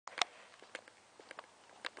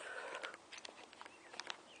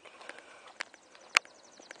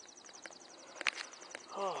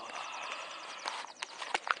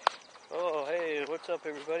up,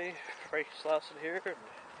 everybody? Frank Slauson here, and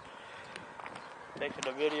making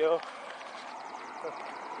a video.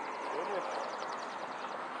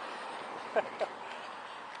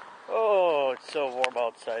 Oh, it's so warm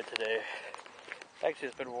outside today. Actually,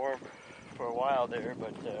 it's been warm for a while there,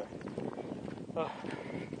 but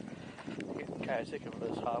getting kind of sick of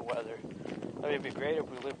this hot weather. I mean, it'd be great if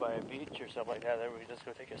we lived by a beach or something like that, then we could just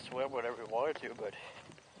go take a swim whenever we wanted to, but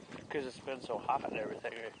because it's been so hot and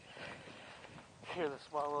everything, here in the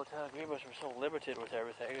small little town of Greenbush, we're so limited with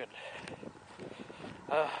everything,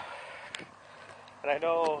 and I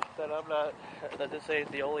know that that this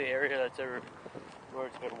ain't the only area that's ever where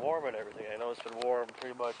it's been warm and everything. I know it's been warm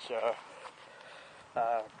pretty much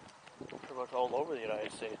all over the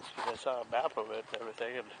United States, because I saw a map of it and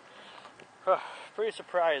everything, and pretty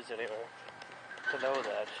surprised anyway to know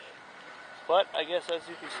that. But I guess, as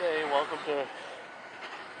you can say,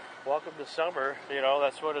 welcome to summer. You know,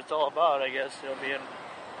 that's what it's all about, I guess. You know,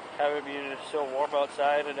 having it being so warm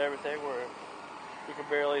outside and everything, where you can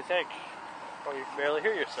barely think, or you can barely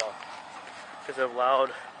hear yourself because of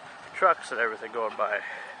loud trucks and everything going by.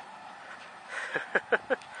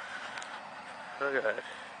 Look at that.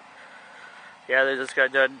 Yeah, they just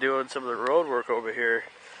got done doing some of the road work over here.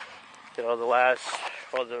 You know,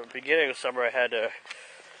 the beginning of summer, I had to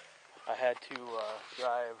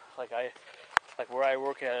drive, like where I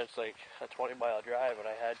work at, it's like a 20-mile drive, and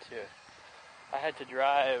I had to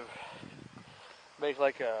drive, make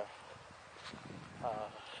like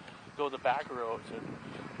go the back roads and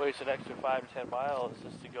waste an extra 5 to 10 miles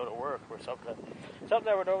just to go to work, or something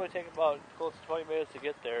that would normally take about close to 20 minutes to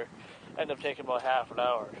get there, end up taking about half an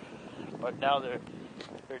hour. But now they're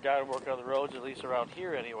done working on the roads, at least around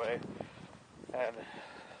here anyway, and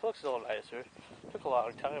it looks a little nicer. It took a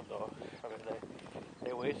long time though. I mean,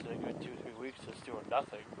 they wasted a good 2-3 weeks just doing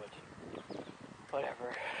nothing, but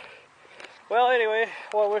whatever. Well, anyway,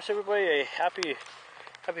 I wish everybody a happy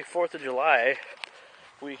 4th of July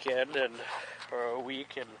weekend or a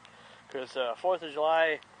week, and because 4th of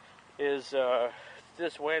July is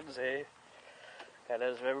this Wednesday, and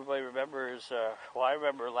as everybody remembers, I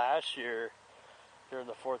remember last year during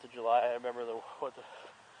the 4th of July,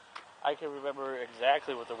 I can remember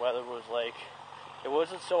exactly what the weather was like. It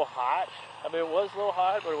wasn't so hot. I mean, it was a little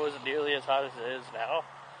hot, but it wasn't nearly as hot as it is now,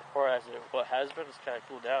 or as it has been. It's kind of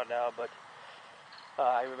cooled down now, but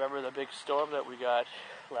I remember the big storm that we got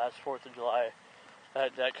last 4th of July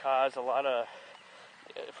that caused a lot of,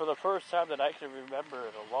 for the first time that I can remember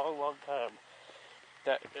in a long, long time,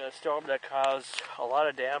 that storm that caused a lot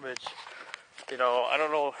of damage. You know, I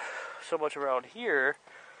don't know so much around here,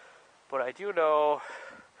 but I do know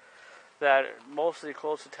that mostly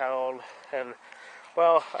close to town, and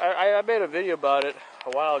well, I made a video about it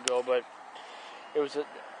a while ago, but that was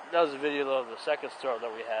a video of the second storm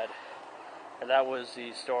that we had, and that was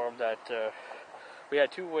the storm that we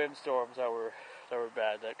had 2 wind storms that were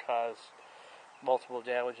bad, that caused multiple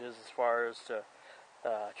damages as far as to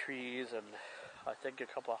trees, and I think a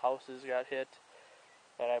couple of houses got hit,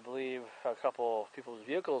 and I believe a couple people's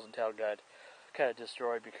vehicles in town got kind of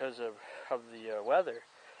destroyed because of the weather.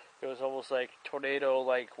 It was almost like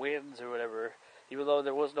tornado-like winds or whatever, even though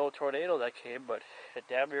there was no tornado that came, but it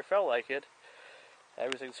damn near felt like it.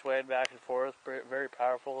 Everything swayed back and forth, very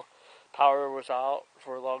powerful. Power was out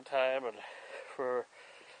for a long time, and for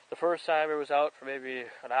the first time it was out for maybe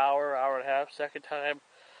an hour, hour and a half. Second time,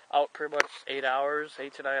 out pretty much 8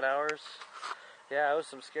 to 9 hours. Yeah, it was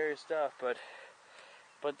some scary stuff, but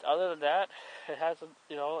other than that, it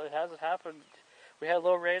hasn't happened. We had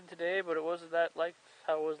low rain today, but it wasn't that like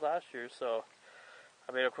how it was last year. So,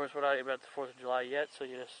 I mean, of course, we're not even at the 4th of July yet, so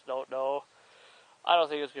you just don't know. I don't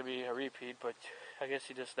think it's going to be a repeat, but I guess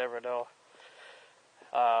you just never know.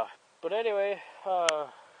 But anyway,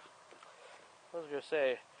 what was I going to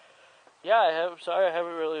say? Yeah, sorry I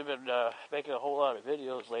haven't really been making a whole lot of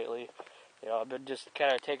videos lately. You know, I've been just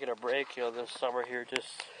kind of taking a break, you know, this summer here,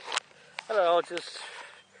 just, I don't know, just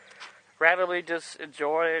randomly just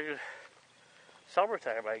enjoying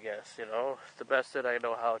summertime, I guess, you know, the best that I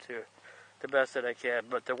know how to, the best that I can.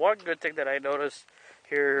 But the one good thing that I noticed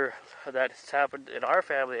here that's happened in our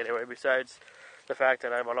family anyway, besides the fact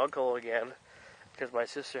that I'm an uncle again, because my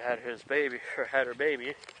sister had her baby,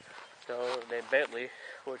 you know, named Bentley,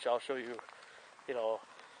 which I'll show you, you know,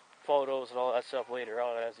 photos and all that stuff later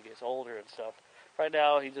on as he gets older and stuff. Right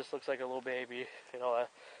now, he just looks like a little baby, you know,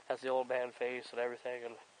 has the old man face and everything,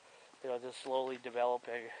 and, you know, just slowly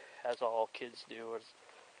developing, as all kids do,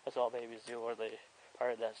 as all babies do when they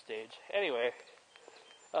are in that stage. Anyway,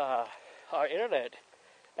 our internet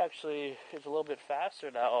actually is a little bit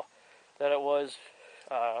faster now than it was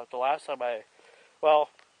the last time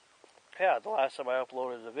the last time I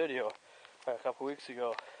uploaded the video a couple weeks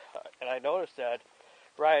ago, and I noticed that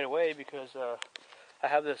right away because I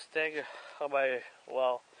have this thing on my,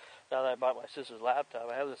 well, now that I bought my sister's laptop,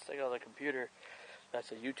 I have this thing on the computer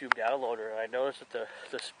that's a YouTube downloader, and I noticed that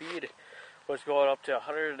the speed was going up to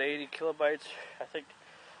 180 kilobytes, I think,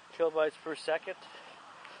 kilobytes per second,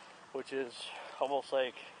 which is almost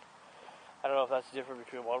like, I don't know if that's different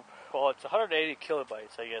between one, well, it's 180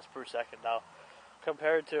 kilobytes, I guess, per second now,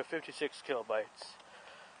 compared to 56 kilobytes.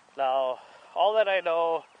 Now, all that I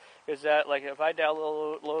know is that, like, if I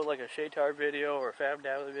download like a Shaytar video or a Fam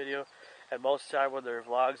Family video, and most of the time when their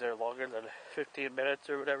vlogs are longer than 15 minutes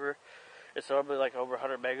or whatever, it's normally like over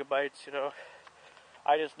 100 megabytes, you know.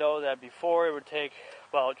 I just know that before it would take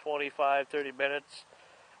about 25, 30 minutes.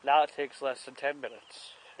 Now it takes less than 10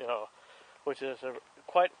 minutes, you know, which is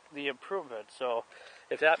quite the improvement. So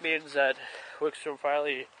if that means that Wickstrom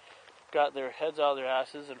finally got their heads out of their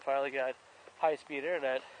asses and finally got high-speed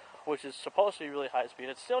internet, which is supposed to be really high-speed,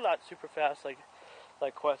 it's still not super fast like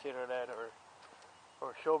Quest internet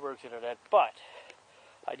or Schoberg's internet, but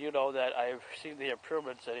I do know that I've seen the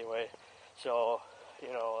improvements anyway. So,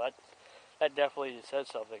 you know, that definitely says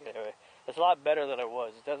something anyway. It's a lot better than it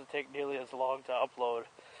was. It doesn't take nearly as long to upload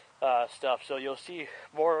stuff. So you'll see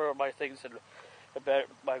more of my things and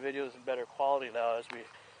my videos in better quality now as we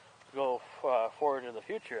go forward in the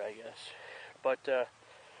future, I guess. But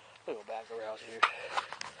I'll go back around here.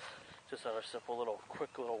 Just on a simple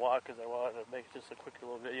quick little walk because I wanted to make just a quick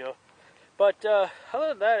little video. But other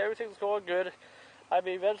than that, everything's going good. I'm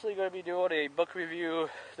eventually going to be doing a book review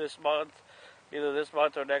this month, either this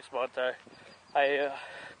month or next month.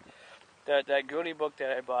 That Goonie book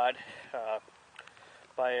that I bought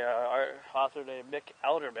by our author named Mick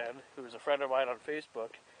Alderman, who's a friend of mine on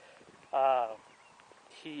Facebook.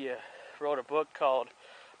 He wrote a book called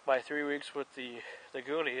My 3 Weeks with the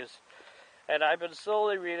Goonies, and I've been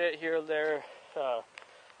slowly reading it here and there.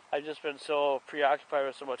 I've just been so preoccupied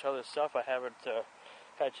with so much other stuff, I haven't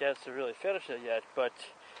had a chance to really finish it yet. But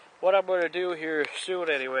what I'm going to do here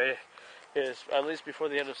soon anyway is, at least before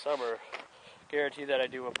the end of summer, guarantee that I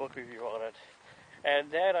do a book review on it.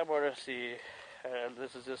 And then I'm going to see, and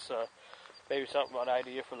this is just maybe something, an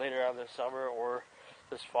idea for later on this summer or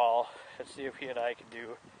this fall, and see if he and I can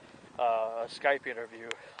do a Skype interview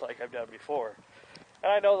like I've done before.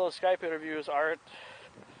 And I know those Skype interviews aren't,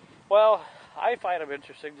 well, I find them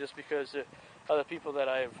interesting just because of the people that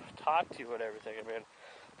I've talked to and everything. I mean,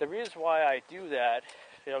 the reason why I do that,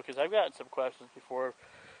 you know, because I've gotten some questions before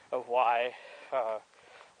of why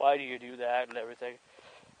do you do that and everything.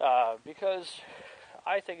 Because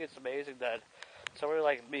I think it's amazing that somebody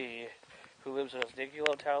like me, who lives in a stinky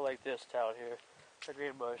little town like this town here, the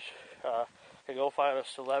Greenbush, can go find a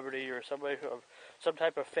celebrity or somebody who have some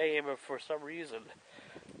type of fame for some reason,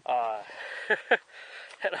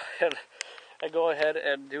 and go ahead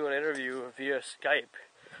and do an interview via Skype.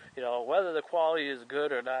 You know, whether the quality is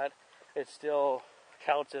good or not, it still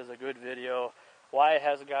counts as a good video. Why it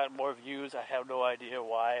hasn't gotten more views, I have no idea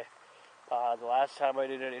why. The last time I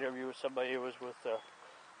did an interview with somebody, it was with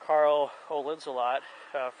Carl Olinsalot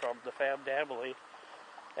from the Fam Family,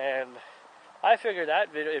 and I figured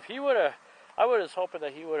that video, if he would have, I was hoping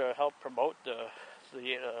that he would have helped promote the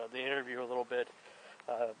interview a little bit,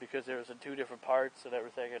 because there was in 2 different parts and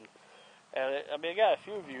everything, and I mean, it got a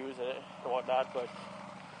few views and whatnot, but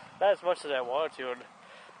not as much as I wanted to. And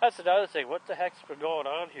that's another thing. What the heck's been going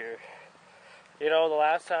on here? You know, the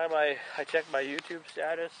last time I checked my YouTube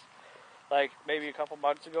status, like maybe a couple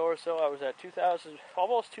months ago or so, I was at 2,000,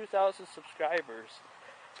 almost 2,000 subscribers,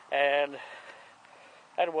 and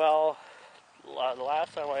well, the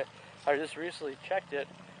last time I just recently checked it,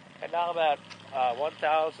 and now I'm at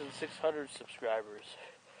 1,600 subscribers.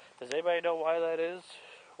 Does anybody know why that is?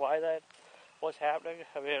 What's happening?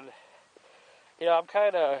 I mean, you know, I'm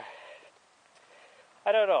kind of,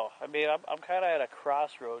 I don't know. I mean, I'm kind of at a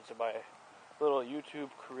crossroads in my little YouTube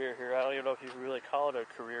career here. I don't even know if you can really call it a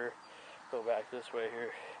career. Go back this way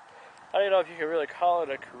here. I don't even know if you can really call it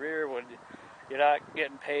a career when you're not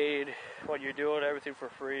getting paid, when you're doing everything for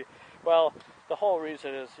free. Well, the whole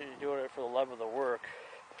reason is you're doing it for the love of the work.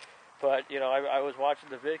 But, you know, I was watching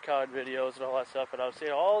the VidCon videos and all that stuff, and I was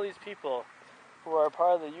seeing all these people who are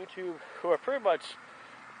part of the YouTube, who are pretty much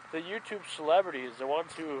the YouTube celebrities, the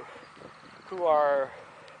ones who are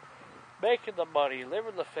making the money,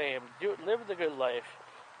 living the fame, living the good life,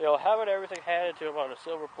 you know, having everything handed to them on a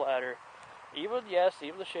silver platter. Even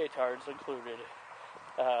the Shaytards included.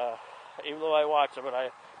 Even though I watch them and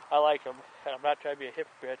I like them, and I'm not trying to be a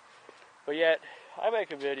hypocrite, but yet I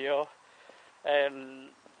make a video, and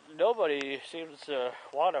nobody seems to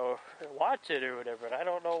want to watch it or whatever, and I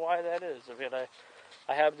don't know why that is. I mean,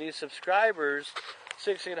 I have these subscribers,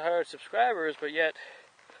 1,600 subscribers, but yet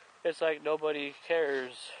it's like nobody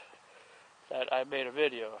cares that I made a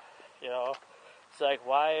video, you know? It's like,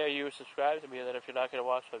 why are you subscribed to me then if you're not going to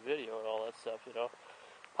watch my video and all that stuff, you know?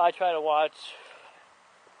 I try to watch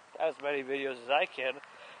as many videos as I can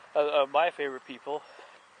of my favorite people,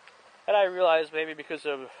 and I realize maybe because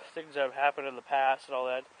of things that have happened in the past and all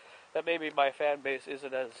that, that maybe my fan base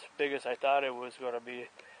isn't as big as I thought it was going to be,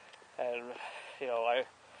 and, you know,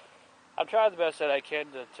 I'm trying the best that I can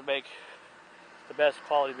to make the best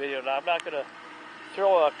quality video. Now, I'm not going to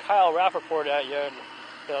throw a Kyle Rappaport at you, and,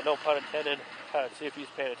 you know, no pun intended, see if he's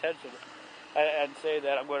paying attention, and say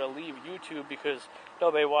that I'm going to leave YouTube because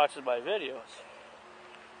nobody watches my videos.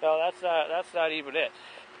 No, that's not even it.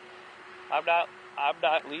 I'm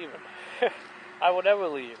not leaving. I will never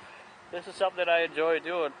leave. This is something I enjoy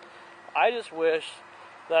doing. I just wish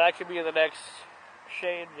that I could be the next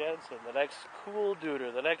Shane Jensen, the next Cool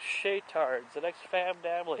Duder, the next Shay Tards, the next Fam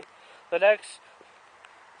Damley, the next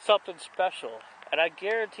something special. And I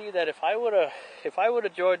guarantee that if I would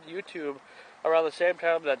have joined YouTube around the same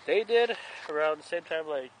time that they did, around the same time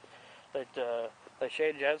like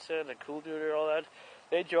Shane Jensen and Cool Duder and all that,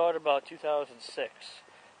 they joined about 2006.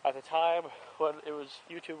 At the time when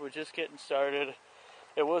YouTube was just getting started,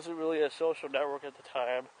 it wasn't really a social network at the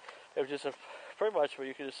time. It was just pretty much where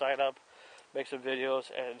you could just sign up, make some videos,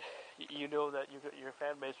 and you know that your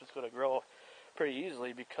fan base was going to grow pretty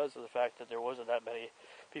easily because of the fact that there wasn't that many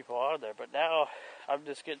people on there. But now I'm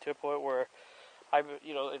just getting to a point where I'm,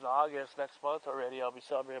 you know, in August next month already, I'll be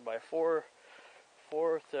celebrating my fourth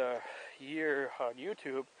year on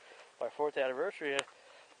YouTube, my 4th anniversary,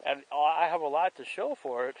 and I have a lot to show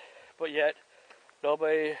for it, but yet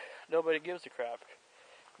nobody gives a crap.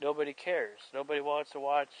 Nobody cares. Nobody wants to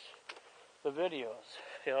watch the videos.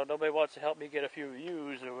 You know, nobody wants to help me get a few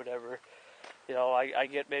views or whatever. You know, I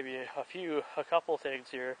get maybe a couple things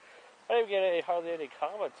here. I don't even get hardly any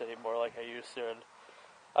comments anymore like I used to. And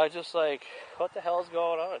I was just like, what the hell is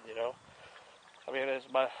going on, you know? I mean, is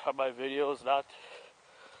my videos not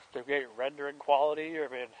the great rendering quality? Or,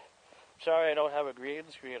 I mean, I'm sorry I don't have a green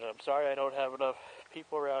screen. I'm sorry I don't have enough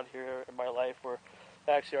people around here in my life where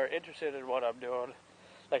they actually are interested in what I'm doing,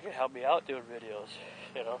 that can help me out doing videos,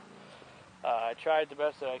 you know? I tried the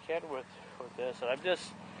best that I can with this, and I'm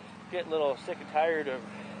just getting a little sick and tired of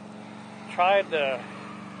trying to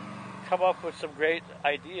come up with some great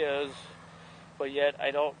ideas, but yet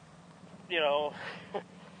I don't, you know,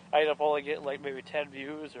 I end up only getting like maybe 10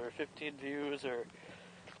 views or 15 views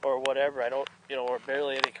or whatever. I don't, you know, or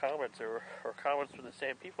barely any comments or comments from the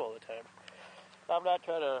same people all the time. I'm not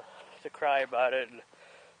trying to cry about it and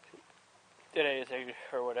did anything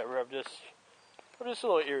or whatever. I'm just a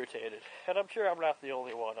little irritated, and I'm sure I'm not the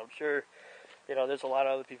only one. I'm sure, you know, there's a lot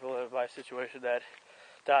of other people in my situation that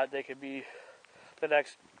thought they could be the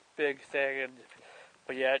next big thing,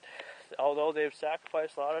 but yet, although they've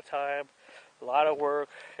sacrificed a lot of time, a lot of work,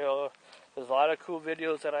 you know, there's a lot of cool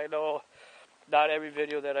videos that I know. Not every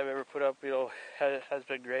video that I've ever put up, you know, has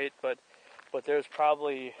been great, but there's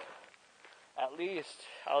probably at least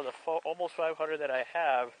out of the almost 500 that I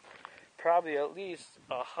have, probably at least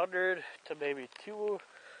 100 to maybe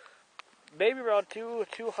around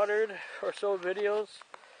 200 or so videos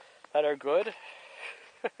that are good,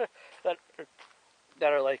 that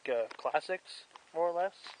are like classics, more or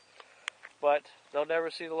less, but they'll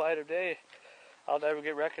never see the light of day. I'll never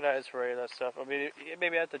get recognized for any of that stuff. I mean,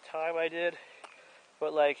 maybe at the time I did,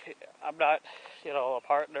 but like, I'm not, you know, a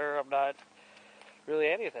partner, I'm not really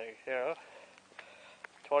anything, you know.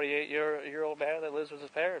 28-year-old man that lives with his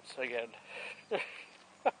parents again.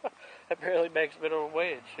 That barely makes minimum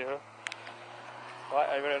wage, you know. Well,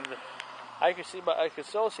 I mean, I could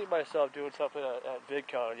still see myself doing something at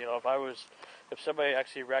VidCon, you know, if somebody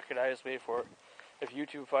actually recognized me if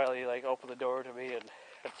YouTube finally like opened the door to me and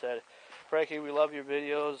said, Frankie, we love your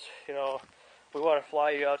videos, you know, we want to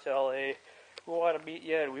fly you out to LA, we want to meet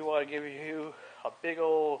you, and we want to give you a big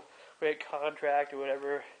old great contract or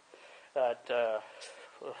whatever that,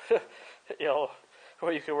 you know,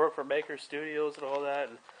 where you can work for Maker Studios and all that,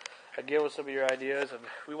 and give us some of your ideas, and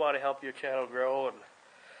we want to help your channel grow, and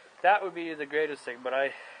that would be the greatest thing. But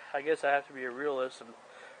I guess I have to be a realist and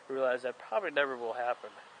realize that probably never will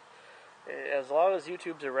happen. As long as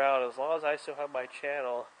YouTube's around, as long as I still have my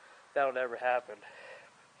channel, that'll never happen.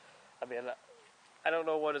 I mean, I don't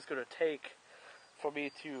know what it's going to take for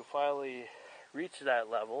me to finally reach that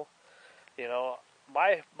level. You know,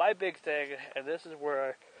 my big thing, and this is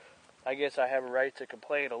where I guess I have a right to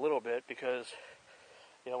complain a little bit, because,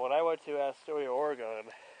 you know, when I went to Astoria, Oregon,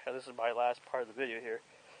 and this is my last part of the video here.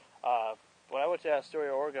 When I went to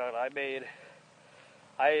Astoria, Oregon, I made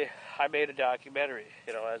a documentary,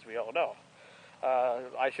 as we all know.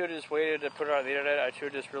 I should have just waited to put it on the internet. I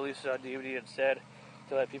should have just released it on DVD instead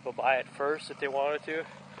to let people buy it first if they wanted to.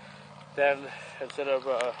 Then, instead of,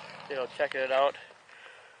 checking it out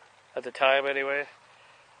at the time anyway.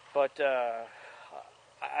 But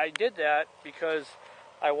I did that because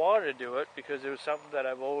I wanted to do it, because it was something that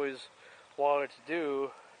I've always wanted to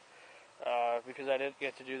do, because I didn't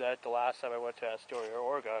get to do that the last time I went to Astoria,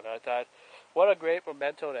 Oregon. I thought, what a great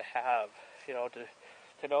memento to have,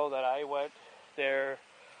 to know that I went there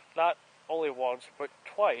not only once, but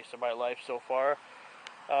twice in my life so far.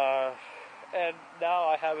 And now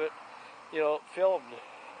I have it, filmed.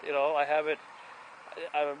 I have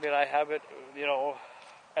it,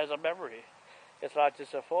 as a memory. It's not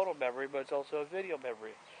just a photo memory, but it's also a video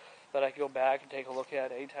memory that I can go back and take a look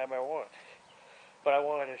at anytime I want. But I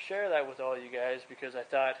wanted to share that with all you guys because I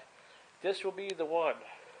thought this will be the one.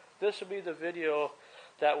 This will be the video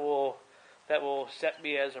that will set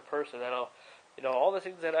me as a person. That'll, all the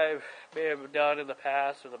things that I may have done in the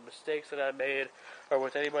past, or the mistakes that I made, or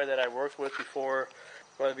with anybody that I worked with before,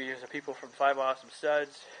 whether it be the people from 5 Awesome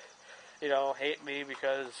Studs, hate me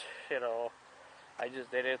because,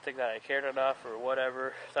 they didn't think that I cared enough or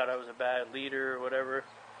whatever, thought I was a bad leader or whatever.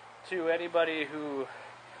 To anybody who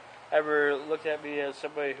ever looked at me as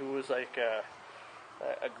somebody who was like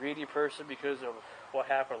a greedy person because of what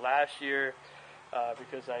happened last year,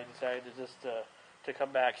 because I decided to just to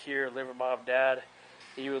come back here and live with mom and dad,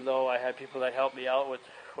 even though I had people that helped me out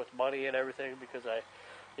with money and everything, because I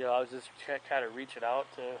was just kind of reaching out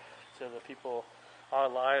to the people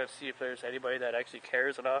online and see if there's anybody that actually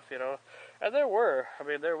cares enough, and there were.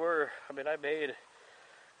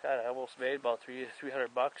 I almost made about $300,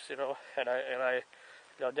 and I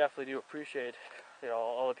definitely do appreciate,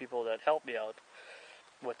 all the people that helped me out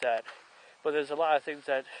with that. But there's a lot of things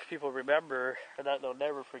that people remember and that they'll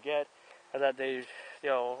never forget, and that they,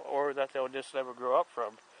 or that they'll just never grow up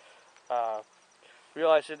from.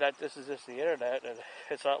 Realizing that this is just the internet, and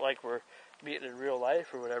it's not like we're meeting in real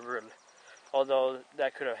life or whatever, and although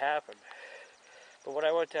that could have happened. But when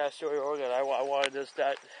I went to Astoria, Oregon, I wanted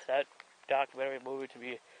that documentary movie to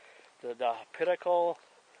be the pinnacle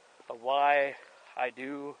of why I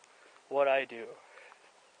do what I do.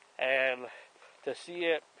 And to see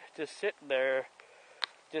it just sitting there,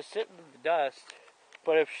 just sitting in the dust.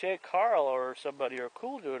 But if Shay Carl or somebody, or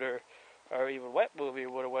Cool Dude, or even Wet Movie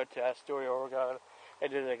would have went to Astoria, Oregon,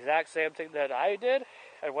 and did the exact same thing that I did,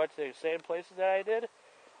 and went to the same places that I did,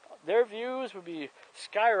 their views would be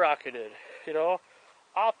skyrocketed,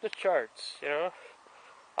 off the charts,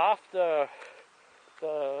 off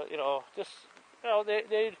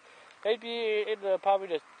they'd be in probably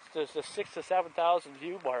the 6,000 to 7,000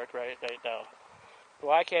 view mark right now.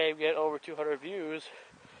 Well, I can't even get over 200 views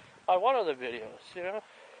on one of the videos,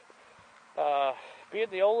 being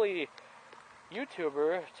the only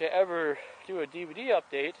YouTuber to ever do a DVD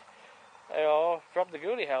update, from the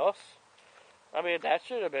Goonie House. That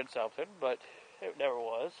should have been something, but it never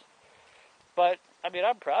was. But,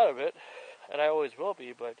 I'm proud of it, and I always will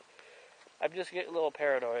be, but I'm just getting a little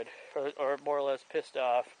paranoid, or more or less pissed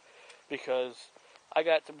off, because I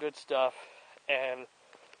got some good stuff, and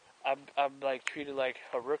I'm like treated like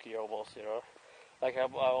a rookie almost, Like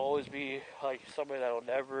I'll always be like somebody that will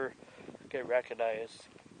never get recognized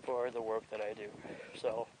for the work that I do.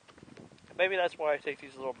 So, maybe that's why I take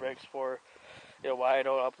these little breaks for, why I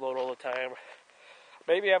don't upload all the time.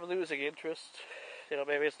 Maybe I'm losing interest.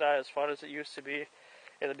 Maybe it's not as fun as it used to be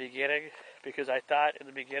in the beginning, because I thought in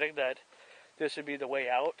the beginning that this would be the way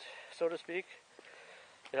out, so to speak.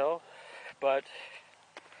 But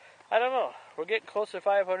I don't know. We're getting close to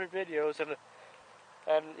 500 videos, and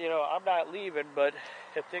I'm not leaving, but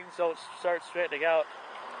if things don't start straightening out,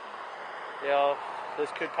 this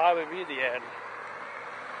could probably be the end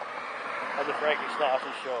of the Frankie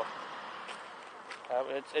Slauson Show.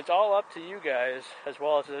 It's all up to you guys, as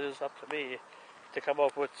well as it is up to me, to come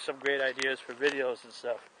up with some great ideas for videos and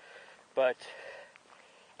stuff. But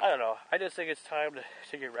I don't know. I just think it's time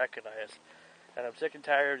to get recognized, and I'm sick and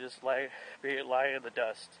tired of just lying in the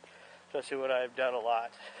dust. Especially when I've done a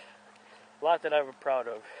lot that I'm proud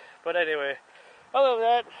of. But anyway, other than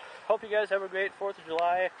that, hope you guys have a great 4th of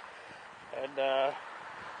July. And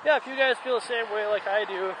if you guys feel the same way like I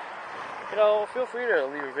do, feel free to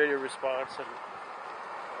leave a video response, and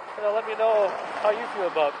let me know how you feel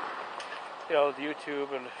about the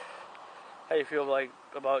YouTube, and how you feel like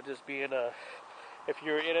about just being if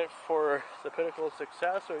you're in it for the pinnacle of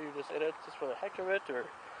success, or you're just in it just for the heck of it, or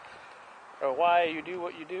why you do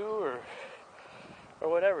what you do, or or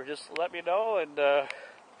whatever, just let me know, and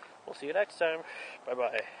we'll see you next time.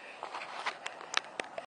 Bye-bye.